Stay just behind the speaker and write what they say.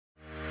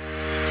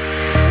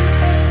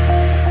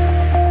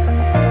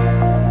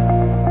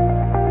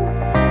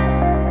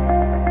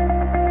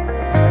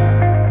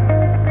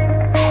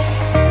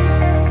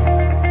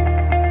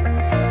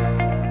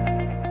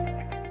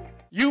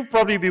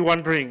probably be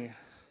wondering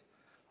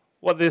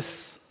what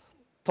this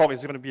talk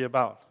is going to be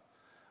about.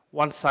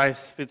 One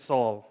size fits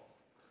all.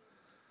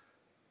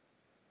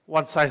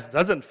 One size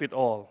doesn't fit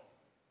all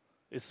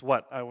is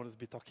what I want to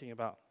be talking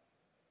about.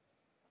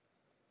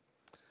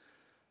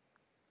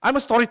 I'm a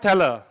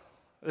storyteller.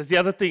 That's the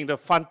other thing, the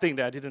fun thing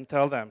that I didn't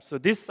tell them. So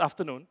this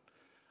afternoon,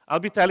 I'll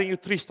be telling you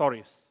 3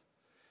 stories.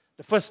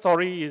 The first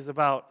story is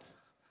about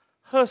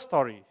her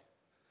story.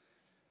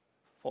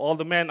 For all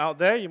the men out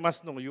there, you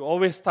must know, you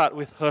always start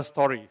with her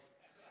story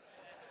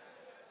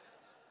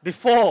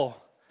before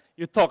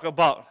you talk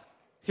about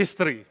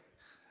history,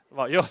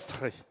 about your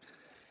story.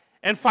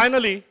 And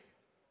finally,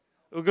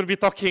 we're going to be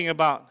talking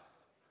about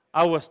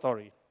our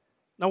story.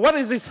 Now, what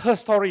is this her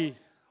story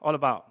all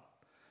about?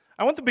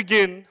 I want to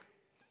begin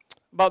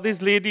about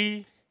this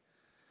lady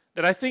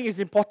that I think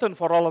is important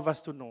for all of us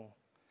to know.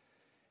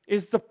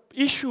 Is the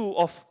issue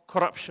of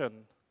corruption.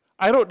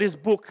 I wrote this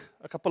book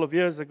a couple of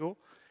years ago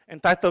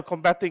entitled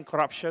Combating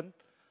Corruption,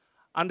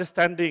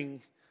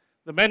 Understanding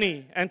the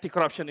Many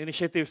Anti-Corruption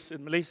Initiatives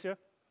in Malaysia.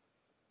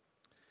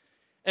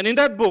 And in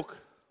that book,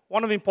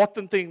 one of the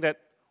important things that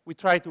we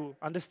try to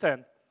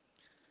understand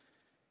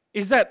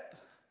is that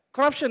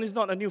corruption is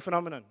not a new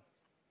phenomenon.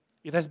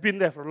 It has been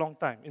there for a long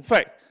time. In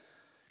fact,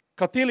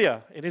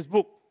 Kautilya, in his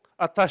book,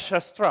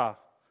 Arthashastra,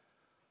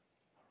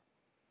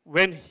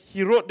 when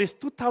he wrote this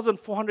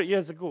 2,400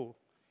 years ago,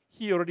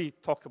 he already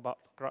talked about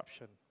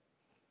corruption.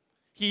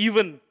 He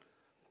even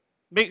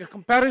made a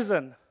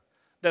comparison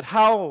that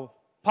how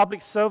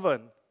public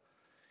servants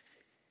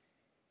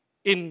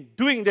in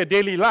doing their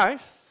daily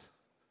lives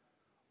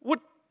would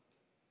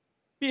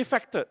be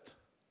affected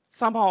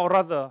somehow or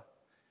other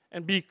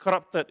and be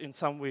corrupted in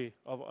some way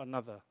or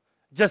another.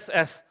 Just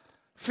as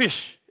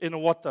fish in the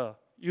water,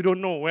 you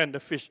don't know when the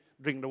fish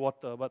drink the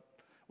water, but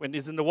when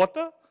it's in the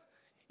water,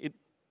 it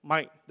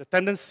might, the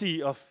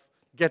tendency of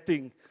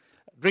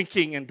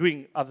drinking and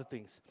doing other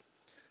things.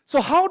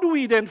 So how do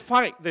we then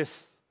fight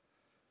this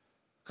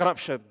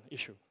corruption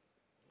issue?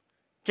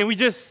 Can we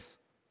just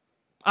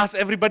ask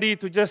everybody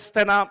to just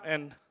stand up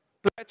and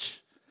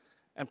pledge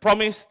and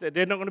promise that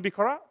they're not going to be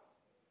corrupt?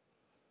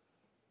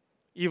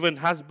 Even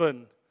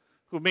husbands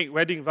who make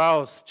wedding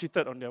vows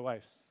cheated on their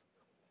wives.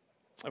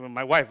 I mean,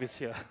 my wife is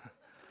here.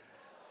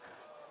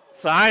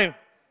 So and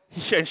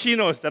she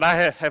knows that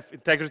I have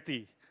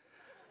integrity.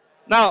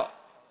 Now,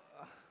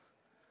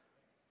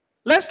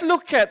 let's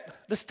look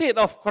at the state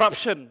of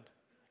corruption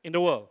in the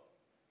world.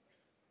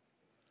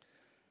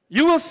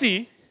 You will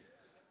see,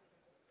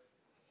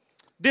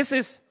 this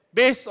is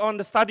based on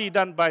the study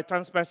done by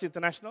Transparency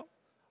International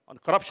on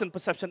Corruption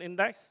Perception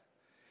Index.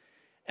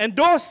 And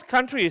those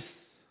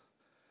countries,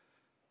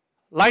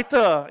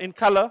 lighter in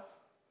color,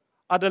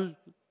 are the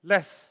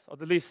less or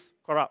the least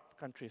corrupt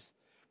countries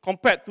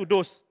compared to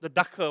those, the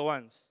darker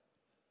ones.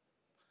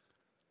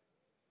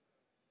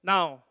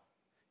 Now,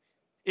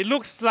 it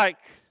looks like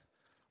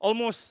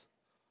almost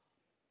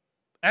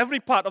every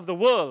part of the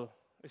world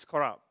is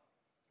corrupt.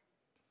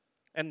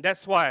 And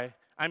that's why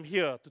I'm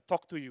here to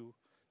talk to you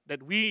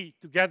that we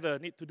together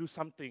need to do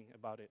something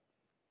about it.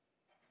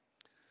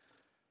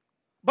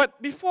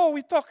 But before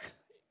we talk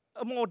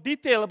more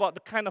detail about the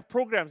kind of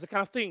programs, the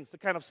kind of things, the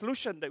kind of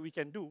solution that we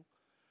can do,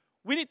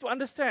 we need to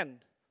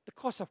understand the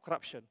cause of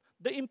corruption,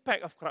 the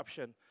impact of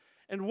corruption,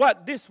 and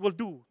what this will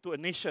do to a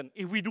nation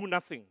if we do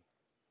nothing.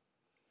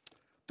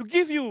 To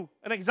give you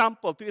an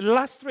example, to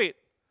illustrate,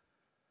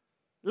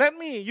 let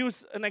me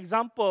use an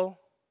example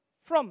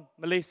from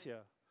Malaysia.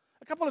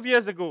 A couple of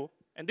years ago,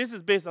 and this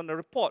is based on a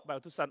report by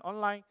Utusan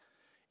Online,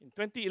 in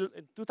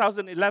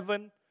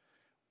 2011,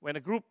 when a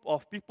group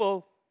of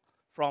people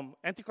from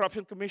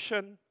Anti-Corruption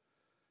Commission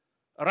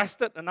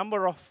arrested a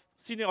number of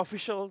senior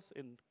officials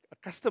in a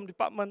custom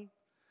department,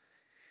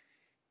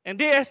 and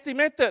they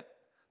estimated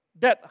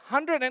that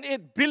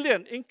 108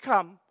 billion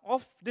income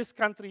of this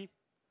country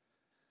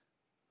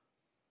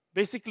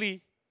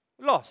basically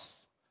lost.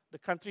 The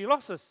country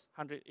loses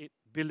 108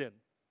 billion.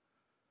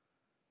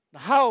 Now,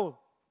 how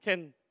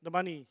can the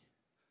money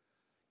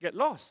get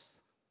lost?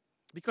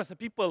 Because the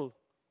people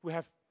who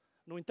have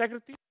no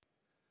integrity,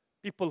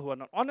 people who are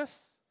not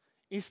honest,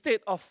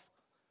 instead of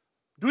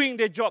doing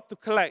their job to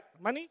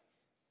collect money,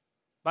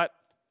 but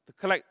to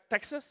collect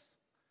taxes,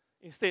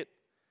 instead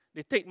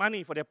they take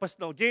money for their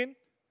personal gain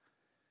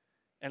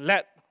and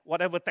let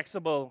whatever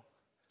taxable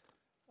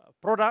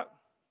product,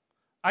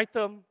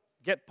 item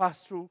get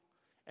passed through,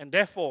 and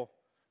therefore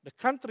the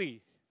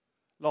country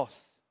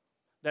lost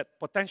that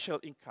potential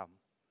income.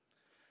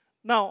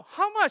 Now,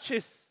 how much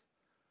is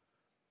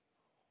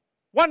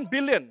 1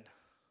 billion?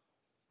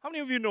 How many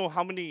of you know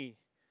how many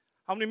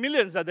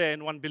millions are there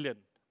in 1 billion?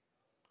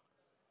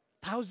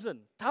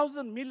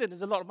 1,000 million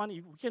is a lot of money.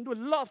 We can do a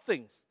lot of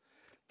things.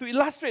 To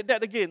illustrate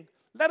that again,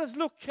 let us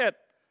look at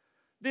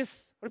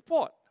this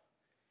report.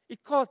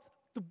 It called,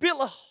 to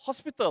build a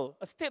hospital,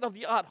 a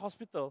state-of-the-art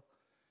hospital,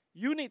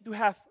 you need to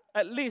have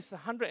at least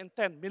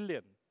 110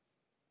 million.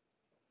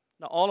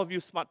 Now, all of you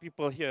smart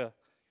people here,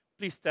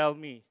 please tell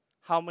me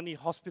how many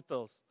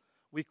hospitals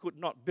we could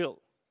not build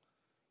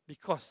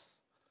because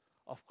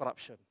of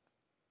corruption.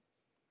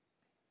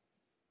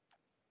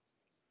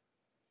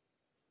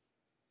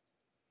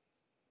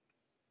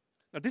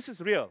 Now, this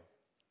is real.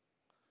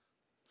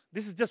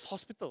 This is just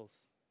hospitals.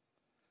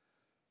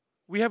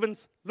 We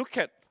haven't looked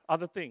at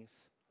other things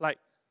like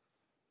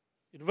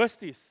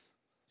universities,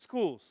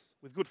 schools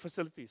with good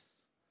facilities,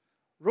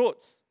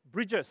 roads,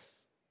 bridges,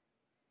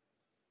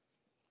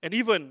 and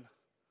even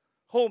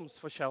homes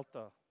for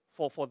shelter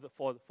for the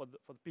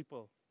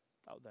people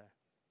out there.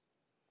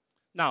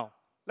 Now,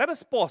 let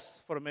us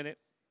pause for a minute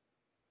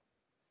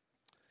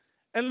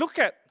and look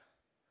at,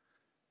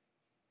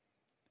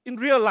 in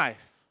real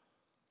life,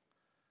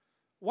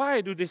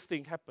 why do these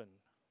things happen?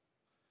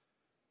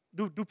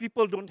 Do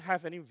people don't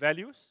have any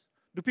values?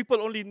 Do people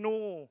only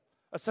know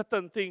a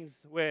certain things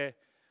where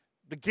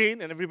the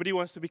gain and everybody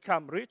wants to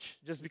become rich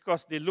just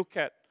because they look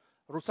at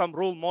some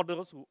role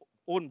models who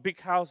own big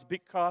house,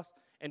 big cars,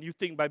 and you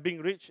think by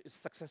being rich is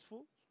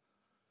successful?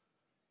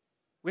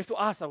 We have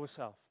to ask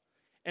ourselves.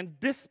 And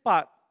this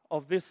part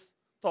of this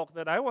talk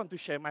that I want to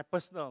share, my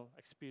personal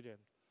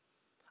experience.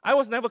 I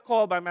was never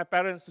called by my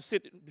parents to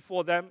sit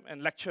before them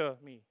and lecture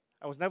me.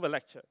 I was never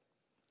lectured.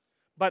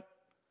 But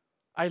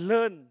I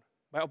learned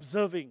by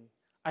observing.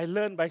 I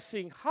learned by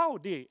seeing how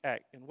they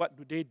act and what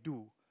do they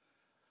do.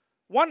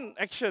 One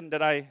action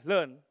that I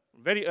learned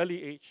very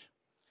early age,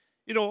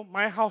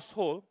 my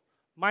household,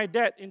 my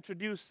dad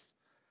introduced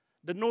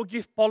the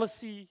no-gift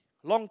policy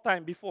long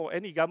time before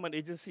any government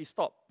agency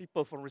stopped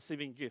people from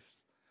receiving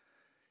gifts.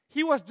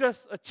 He was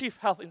just a chief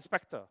health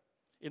inspector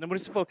in a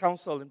municipal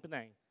council in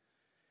Penang.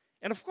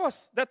 And of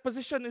course, that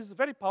position is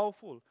very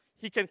powerful.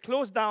 He can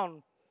close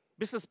down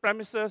business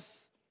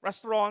premises,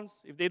 restaurants,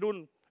 if they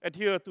don't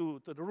adhere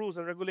to the rules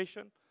and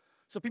regulation.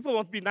 So people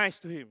won't be nice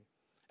to him.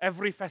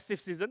 Every festive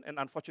season, and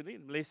unfortunately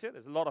in Malaysia,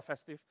 there's a lot of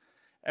festive.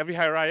 Every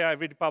Hari Raya,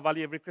 every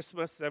Deepavali, every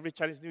Christmas, every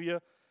Chinese New Year,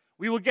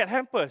 we will get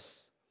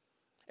hampers.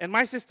 And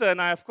my sister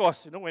and I, of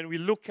course, when we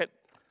look at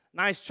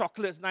nice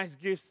chocolates, nice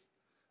gifts,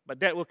 but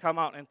Dad will come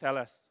out and tell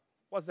us,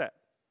 what's that?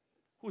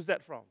 Who's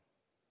that from?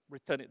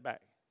 Return it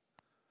back.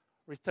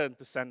 Return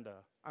to sender.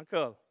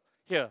 Uncle,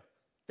 here,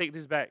 take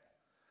this back.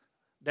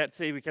 Dad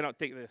say we cannot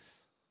take this.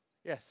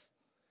 Yes.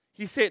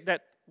 He said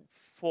that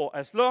for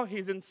as long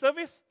he's in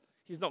service,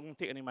 he's not going to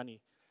take any money.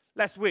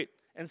 Let's wait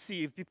and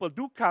see if people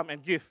do come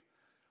and give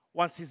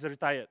once he's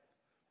retired.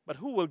 But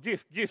who will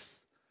give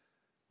gifts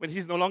when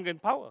he's no longer in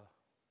power?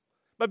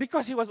 But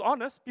because he was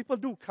honest, people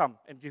do come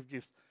and give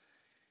gifts.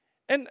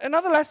 And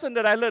another lesson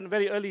that I learned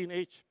very early in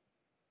age,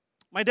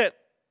 my dad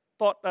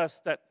taught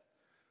us that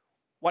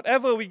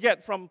whatever we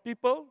get from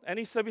people,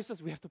 any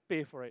services, we have to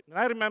pay for it. And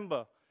I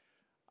remember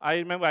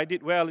I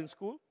did well in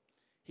school.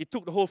 He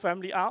took the whole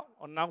family out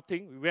on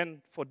outing. We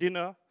went for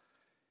dinner.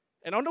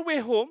 And on the way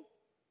home,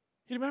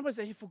 he remembers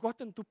that he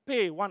forgotten to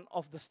pay one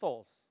of the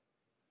stalls.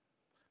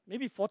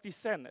 Maybe 40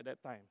 cents at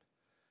that time.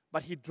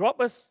 But he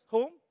dropped us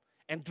home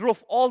and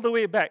drove all the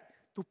way back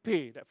to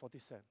pay that 40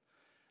 cents.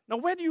 Now,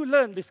 where do you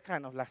learn this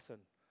kind of lesson?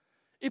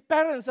 If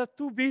parents are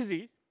too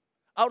busy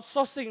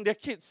outsourcing their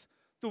kids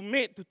to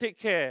maid to take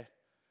care,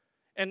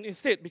 and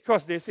instead,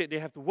 because they said they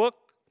have to work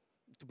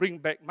to bring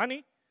back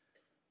money,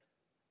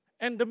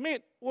 and the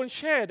maid won't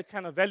share the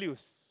kind of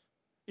values,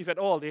 if at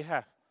all they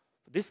have.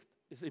 This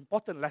is an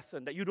important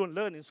lesson that you don't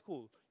learn in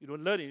school, you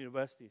don't learn in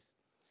universities.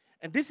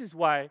 And this is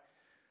why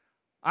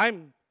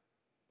I'm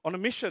on a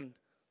mission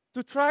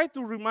to try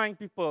to remind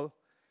people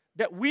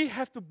that we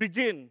have to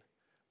begin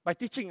by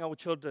teaching our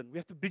children. We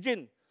have to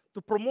begin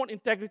to promote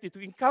integrity,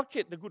 to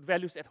inculcate the good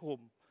values at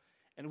home.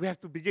 And we have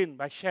to begin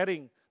by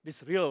sharing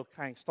this real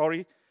kind of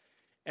story.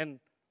 And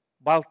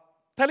while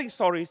telling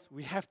stories,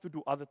 we have to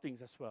do other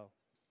things as well.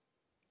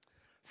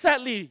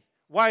 Sadly,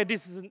 why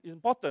this is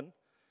important,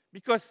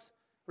 because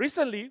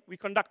recently we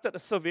conducted a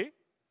survey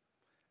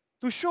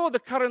to show the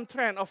current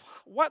trend of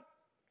what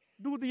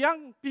do the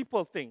young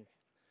people think.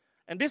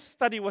 And this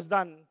study was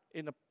done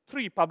in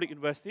 3 public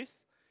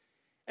universities.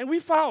 And we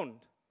found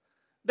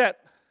that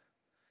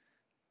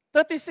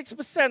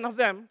 36% of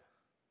them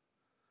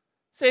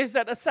says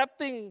that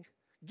accepting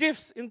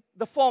gifts in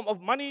the form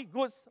of money,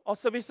 goods, or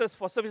services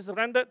for services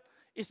rendered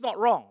is not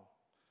wrong.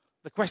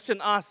 The question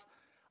asks,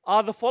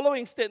 are the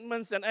following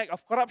statements an act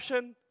of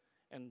corruption?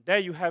 And there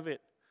you have it.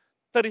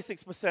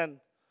 36%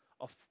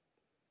 of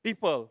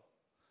people,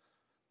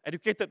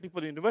 educated people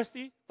in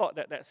university, thought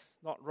that that's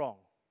not wrong.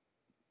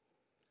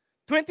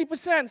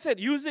 20% said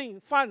using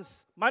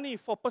funds, money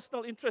for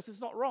personal interest is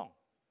not wrong.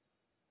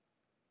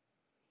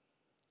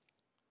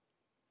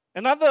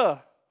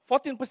 Another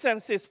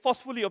 14% says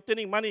forcefully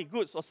obtaining money,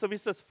 goods, or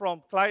services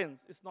from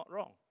clients is not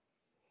wrong.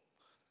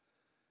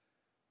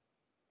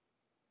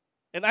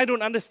 And I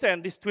don't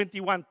understand this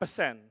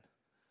 21%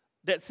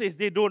 that says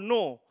they don't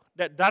know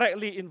that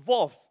directly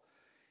involved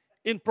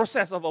in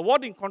process of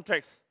awarding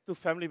contracts to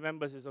family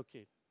members is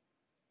okay.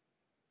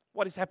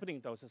 What is happening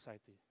to our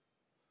society?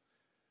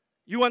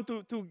 You want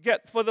to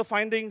get further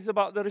findings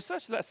about the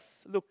research?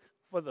 Let's look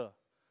further.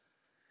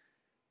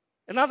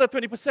 Another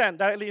 20%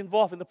 directly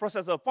involved in the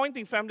process of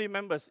appointing family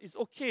members. It's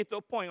okay to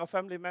appoint our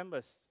family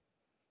members.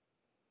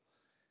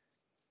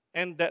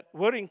 And that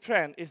worrying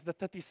trend is the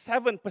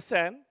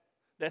 37%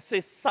 that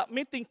says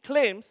submitting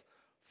claims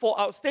for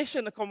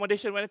outstation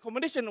accommodation when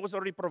accommodation was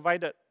already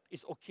provided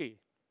is okay.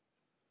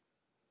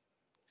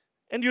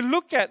 And you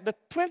look at the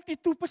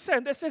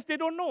 22% that says they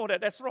don't know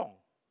that that's wrong.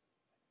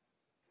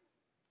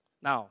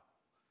 Now,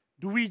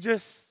 do we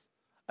just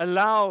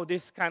allow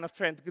this kind of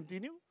trend to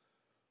continue?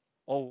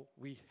 Or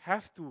we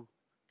have to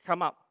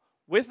come up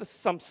with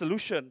some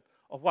solution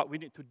of what we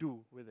need to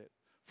do with it.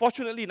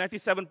 Fortunately,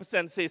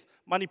 97% says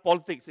money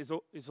politics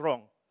is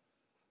wrong.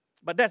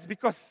 But that's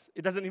because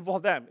it doesn't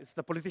involve them. It's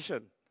the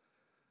politician.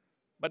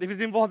 But if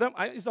it's involved them,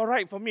 it's all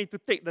right for me to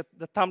take the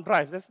thumb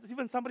drive. There's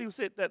even somebody who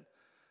said that,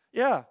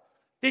 yeah,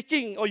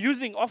 taking or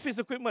using office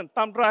equipment,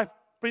 thumb drive,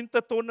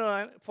 printer,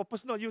 toner, for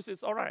personal use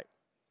is all right.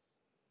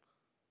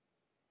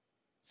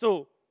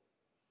 So,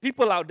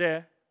 people out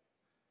there,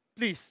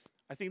 please,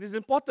 I think this is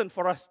important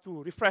for us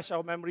to refresh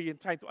our memory and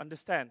try to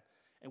understand.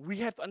 And we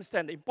have to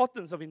understand the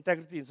importance of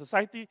integrity in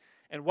society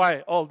and why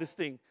all this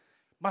thing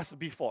must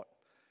be fought.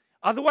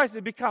 Otherwise,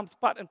 it becomes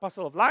part and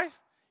parcel of life.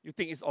 You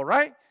think it's all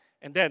right,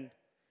 and then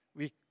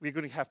we're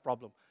going to have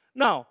problems.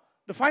 Now,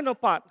 the final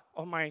part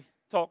of my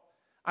talk,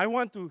 I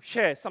want to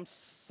share some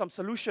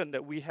solution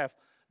that we have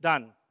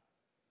done.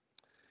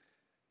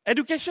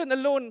 Education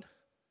alone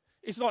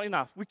is not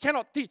enough. We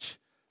cannot teach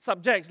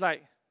subjects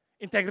like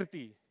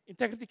integrity.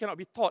 Integrity cannot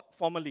be taught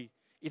formally.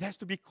 It has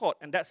to be caught,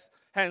 and that's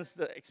hence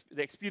the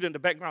experience, the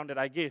background that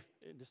I gave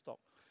in this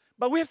talk.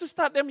 But we have to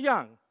start them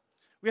young.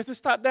 We have to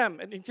start them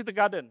in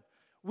kindergarten.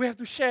 We have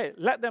to share,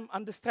 let them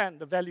understand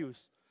the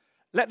values.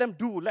 Let them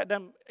do, let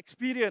them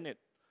experience it.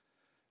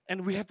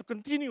 And we have to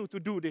continue to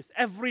do this.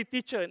 Every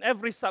teacher in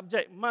every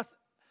subject must,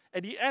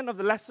 at the end of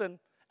the lesson,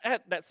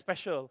 add that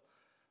special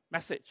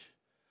message.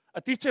 A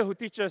teacher who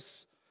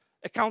teaches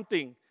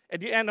accounting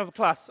at the end of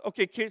class,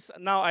 okay, kids,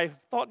 now I've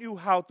taught you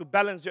how to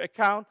balance your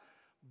account,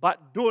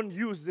 but don't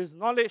use this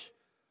knowledge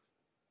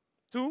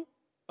to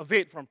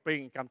evade from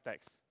paying income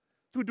tax,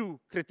 to do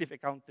creative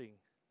accounting.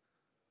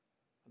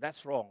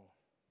 That's wrong.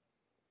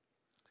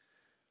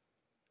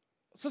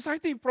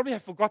 Society probably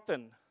have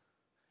forgotten.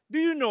 Do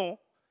you know,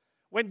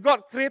 when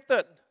God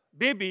created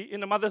baby in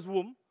the mother's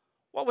womb,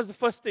 what was the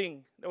first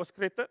thing that was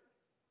created?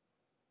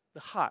 The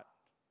heart.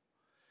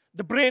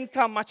 The brain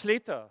comes much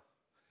later.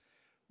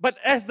 But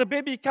as the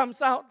baby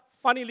comes out,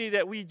 funnily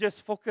that we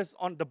just focus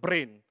on the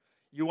brain.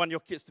 You want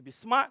your kids to be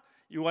smart.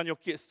 You want your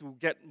kids to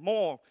get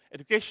more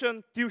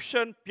education,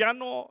 tuition,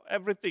 piano,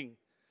 everything.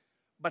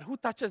 But who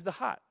touches the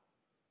heart?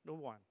 No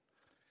one.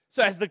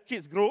 So as the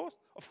kids grow,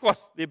 of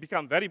course, they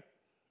become very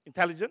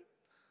intelligent,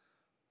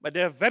 but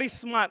they're very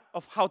smart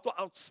of how to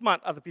outsmart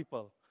other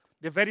people.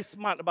 They're very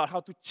smart about how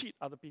to cheat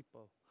other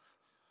people.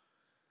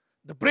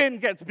 The brain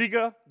gets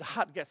bigger, the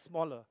heart gets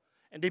smaller,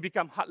 and they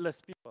become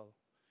heartless people.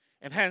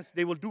 And hence,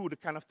 they will do the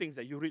kind of things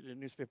that you read in the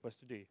newspapers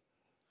today.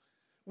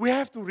 We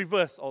have to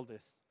reverse all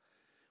this.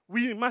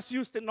 We must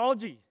use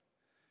technology.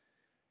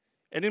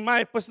 And in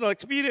my personal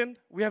experience,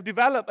 we have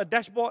developed a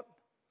dashboard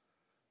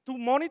to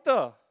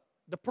monitor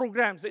the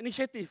programs, the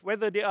initiative,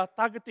 whether they are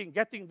targeting,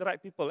 getting the right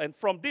people. And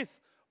from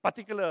this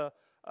particular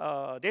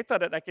data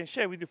that I can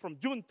share with you from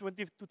June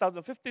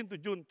 2015 to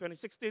June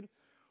 2016,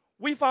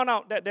 we found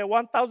out that there are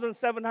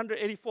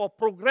 1,784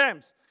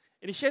 programs,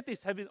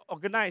 initiatives have been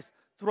organized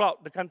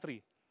throughout the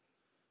country.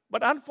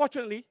 But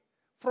unfortunately,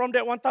 from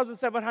that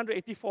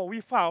 1,784,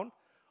 we found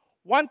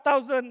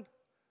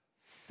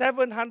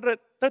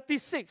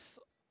 1,736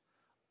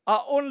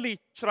 are only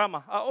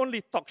ceramah, are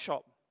only talk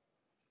shop.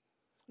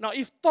 Now,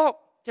 if talk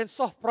can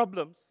solve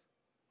problems,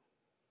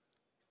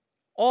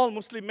 all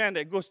Muslim men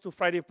that goes to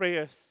Friday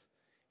prayers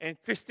and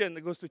Christian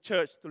that goes to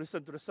church to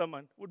listen to the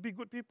sermon would be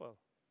good people.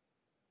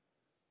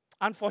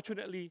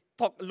 Unfortunately,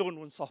 talk alone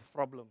won't solve the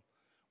problem.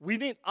 We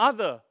need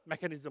other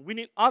mechanisms. We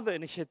need other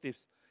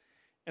initiatives.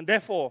 And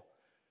therefore,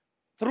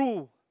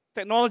 through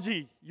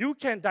technology, you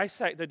can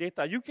dissect the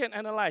data. You can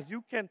analyze.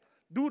 You can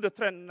do the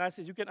trend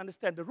analysis. You can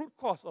understand the root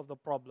cause of the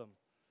problem.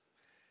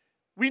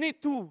 We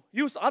need to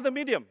use other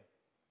medium.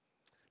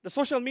 The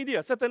social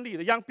media, certainly,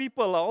 the young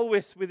people are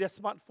always with their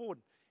smartphone.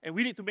 And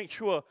we need to make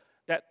sure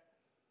that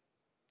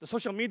the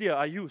social media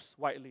are used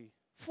widely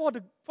for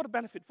the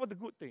benefit, for the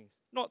good things,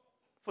 not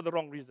for the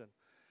wrong reason.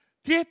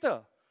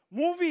 Theater,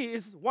 movie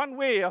is one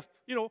way of,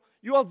 you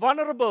are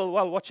vulnerable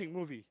while watching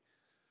movie.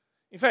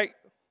 In fact,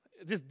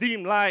 this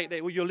dim light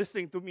that you're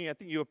listening to me, I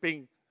think you're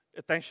paying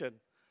attention.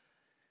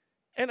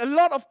 And a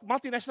lot of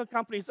multinational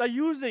companies are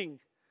using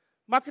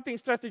marketing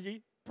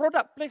strategy,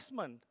 product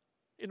placement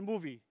in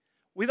movie,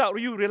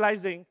 without you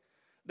realizing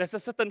there's a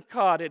certain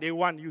car that they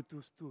want you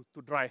to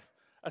drive,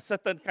 a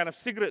certain kind of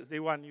cigarettes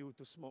they want you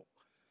to smoke.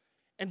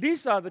 And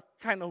these are the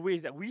kind of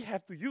ways that we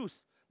have to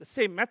use the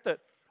same method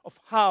of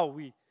how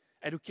we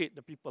educate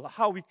the people,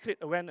 how we create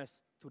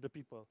awareness to the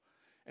people.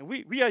 And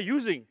we are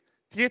using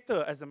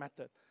theater as a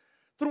method.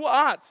 Through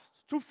arts,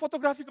 through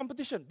photography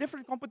competition,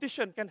 different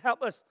competition can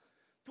help us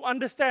to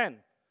understand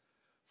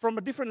from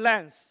a different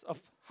lens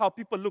of how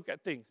people look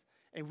at things.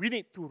 And we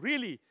need to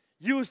really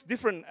use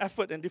different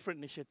effort and different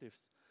initiatives.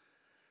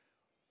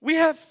 We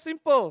have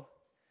simple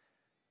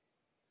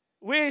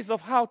ways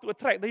of how to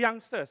attract the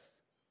youngsters.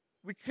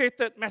 We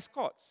created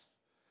mascots.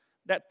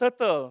 that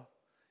turtle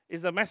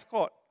is a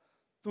mascot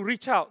to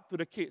reach out to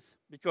the kids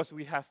because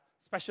we have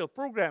special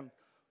program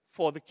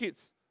for the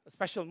kids, a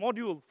special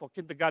module for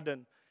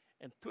kindergarten,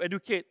 and to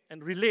educate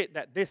and relate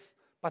that this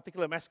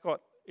particular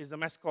mascot is a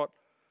mascot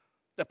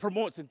that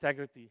promotes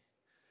integrity.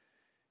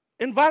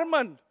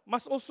 Environment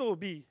must also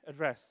be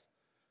addressed.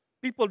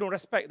 People don't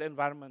respect the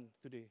environment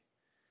today.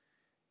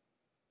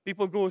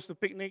 People go to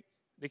picnic,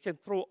 they can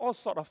throw all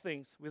sorts of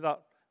things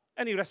without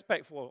any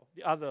respect for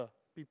the other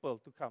people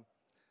to come.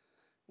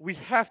 We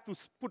have to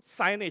put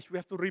signage, we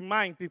have to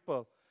remind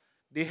people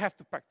they have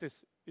to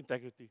practice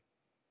integrity.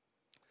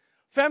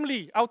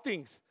 Family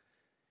outings,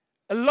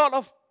 a lot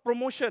of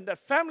promotion that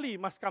family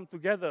must come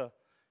together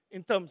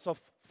in terms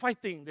of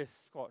fighting this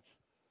scourge.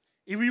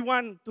 If we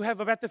want to have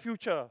a better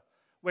future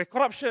where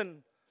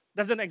corruption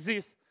doesn't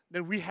exist,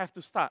 then we have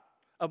to start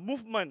a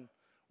movement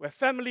where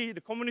family,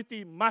 the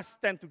community must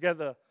stand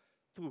together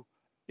to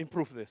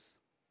improve this.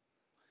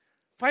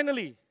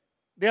 Finally,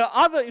 there are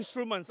other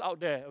instruments out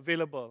there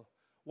available.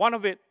 One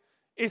of it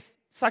is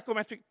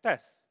psychometric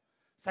tests.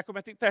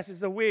 Psychometric test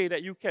is a way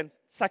that you can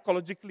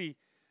psychologically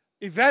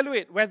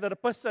evaluate whether the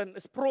person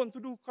is prone to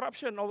do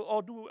corruption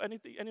or do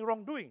any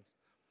wrongdoings.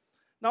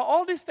 Now,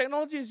 all this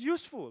technology is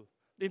useful.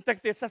 The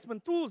integrity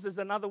assessment tools is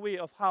another way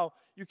of how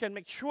you can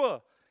make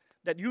sure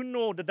that you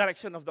know the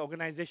direction of the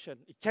organization.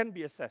 It can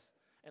be assessed.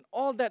 And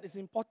all that is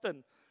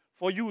important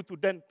for you to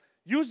then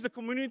use the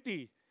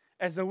community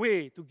as a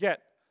way to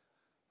get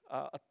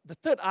the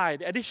third eye,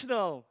 the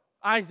additional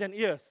eyes and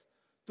ears,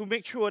 to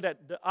make sure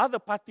that the other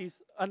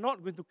parties are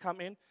not going to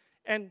come in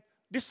and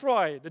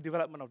destroy the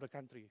development of the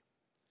country.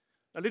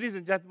 Now, ladies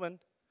and gentlemen,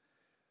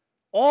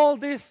 all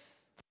these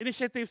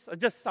initiatives are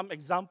just some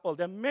examples.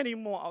 There are many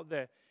more out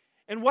there.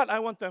 And what I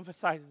want to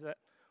emphasize is that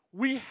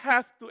we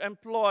have to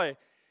employ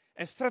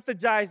and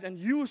strategize and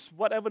use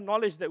whatever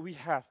knowledge that we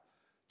have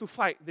to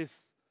fight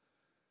this.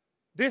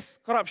 This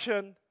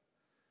corruption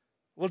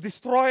will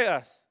destroy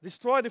us,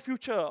 destroy the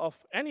future of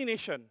any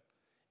nation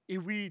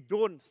if we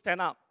don't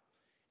stand up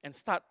and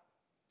start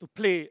to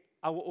play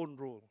our own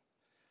role.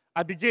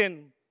 I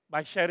begin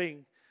by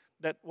sharing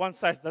that one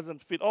size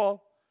doesn't fit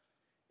all,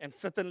 and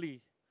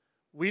certainly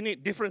we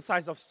need different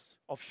sizes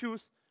of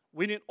shoes.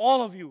 We need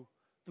all of you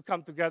to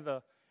come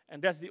together,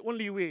 and that's the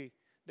only way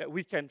that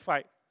we can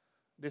fight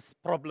this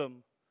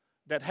problem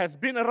that has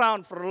been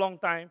around for a long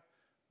time,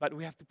 but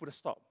we have to put a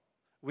stop.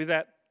 With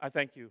that, I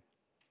thank you.